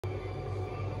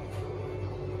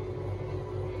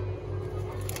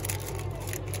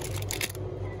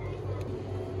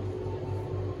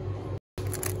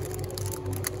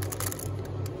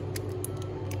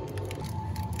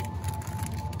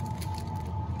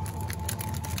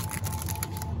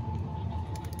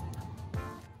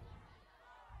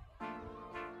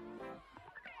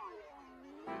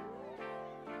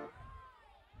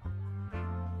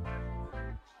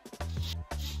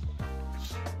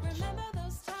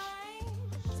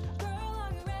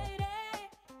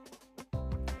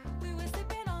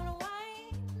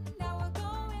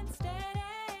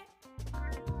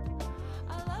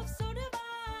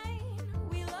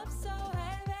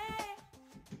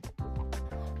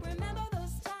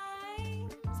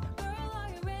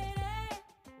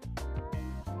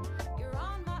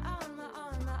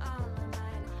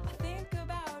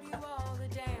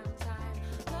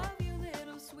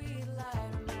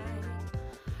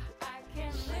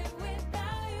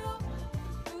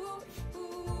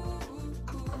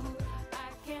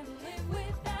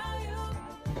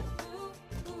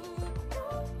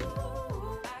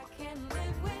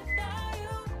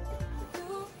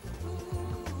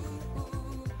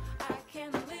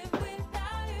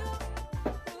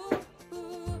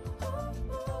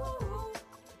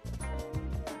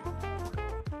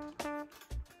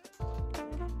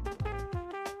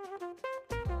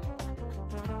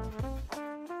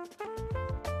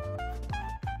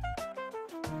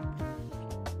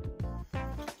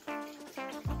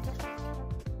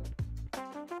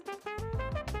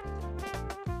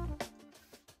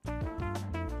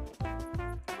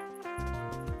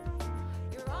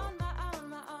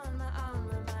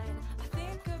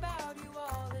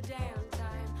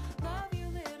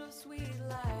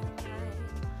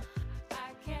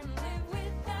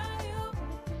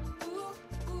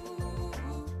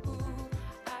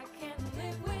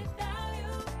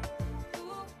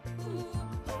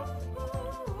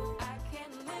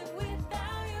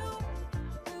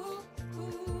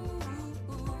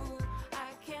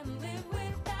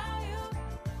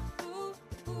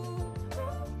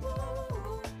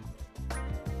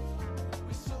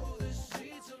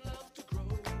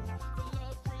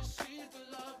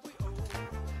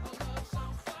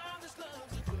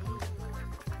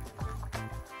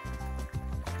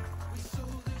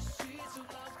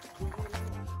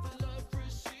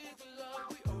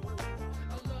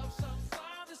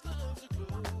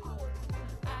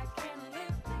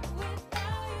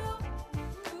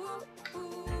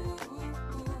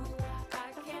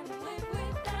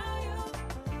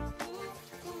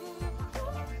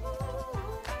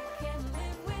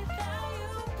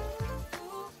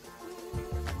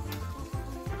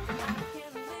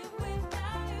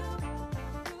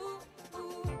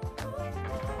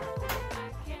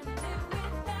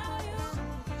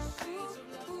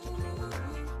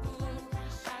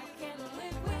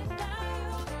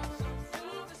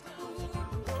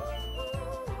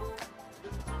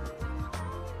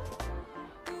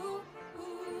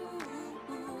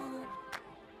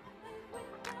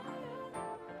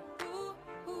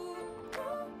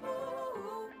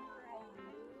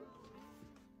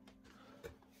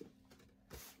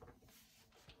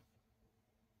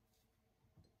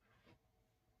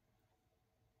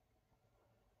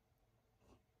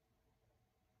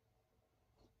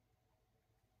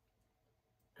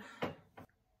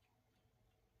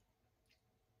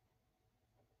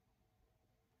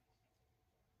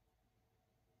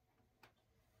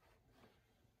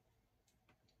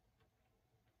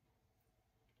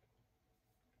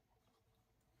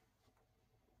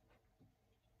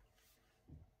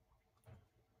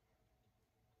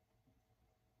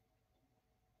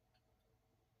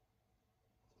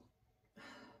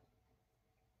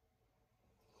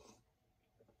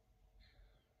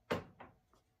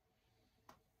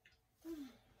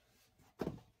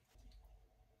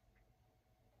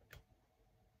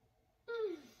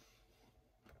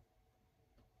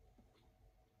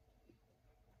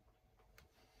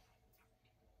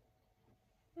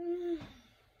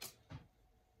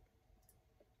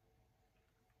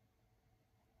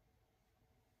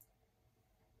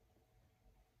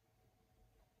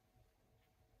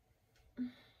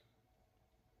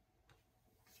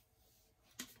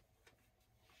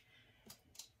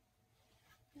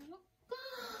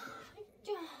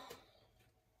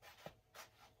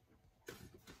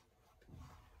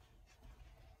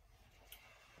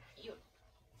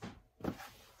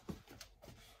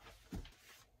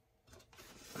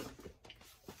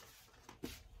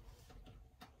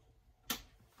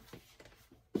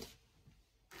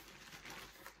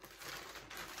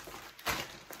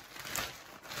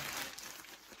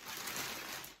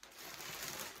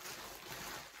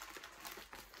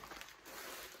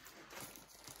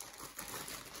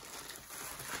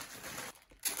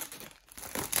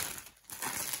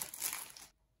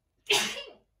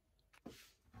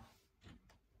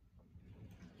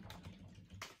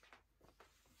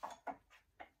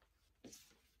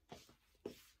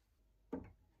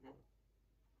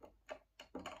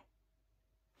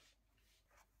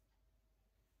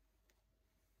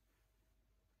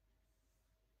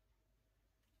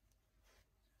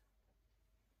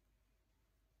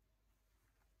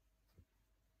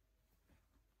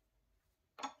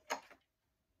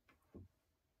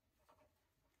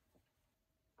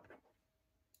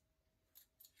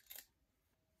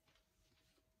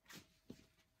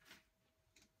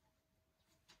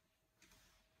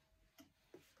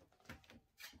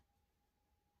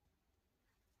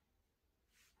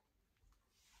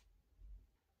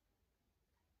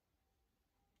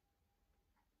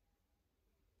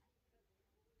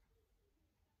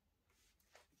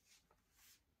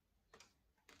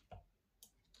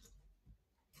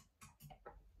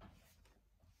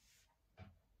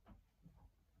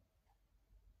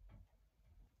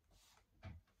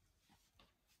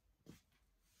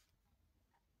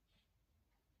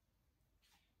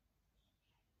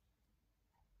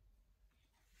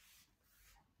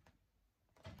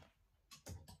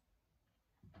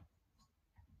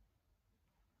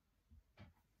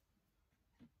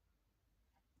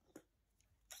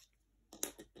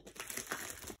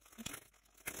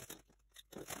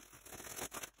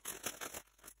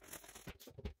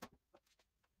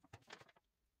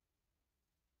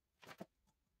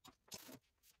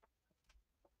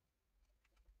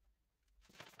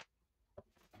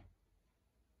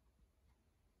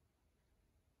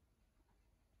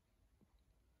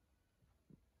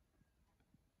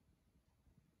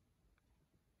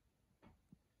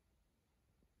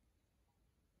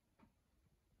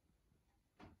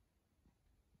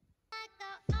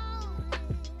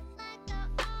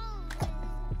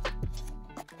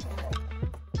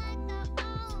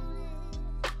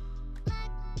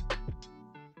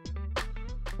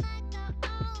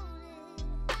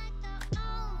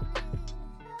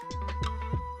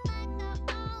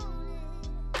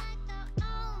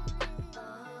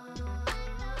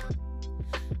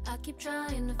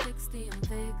trying to fix the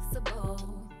unfixable.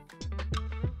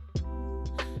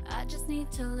 I just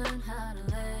need to learn how to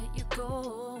let you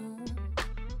go.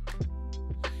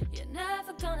 You're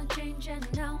never gonna change and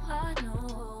now I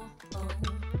know.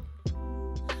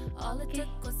 All it took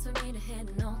was for me to hit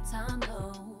an all-time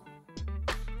low.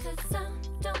 Cause I'm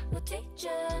done with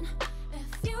teaching.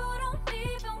 If you don't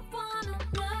even wanna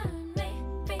learn,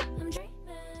 maybe I'm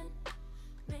dreaming.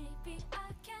 Maybe I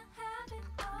can't have it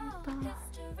all.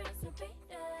 History's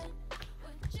repeating.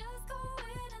 We're just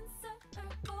going in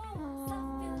circles. I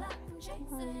feel like I'm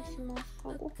chasing.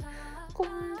 ご飯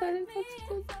誰か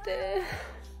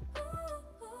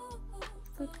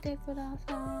作ってくだ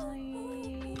さい。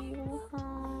ご飯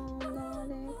誰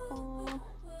か。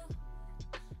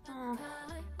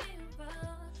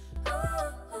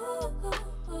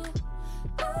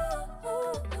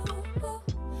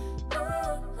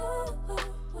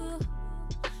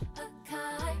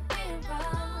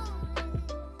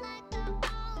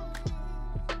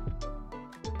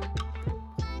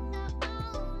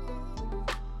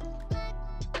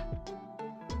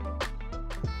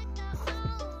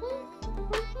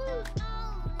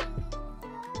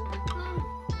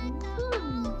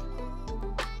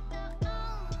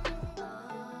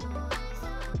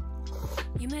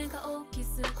夢が大き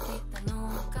すぎたの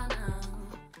かな、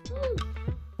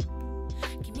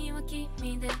君は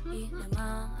君でいる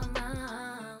ま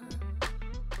ま、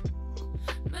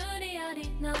無理やり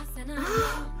直せないの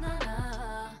なら、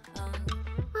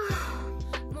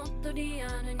もっとリア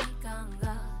ルに考え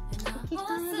直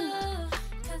す。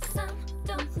 Cause I'm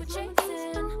done with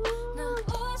chasing.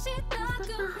 直したく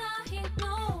ない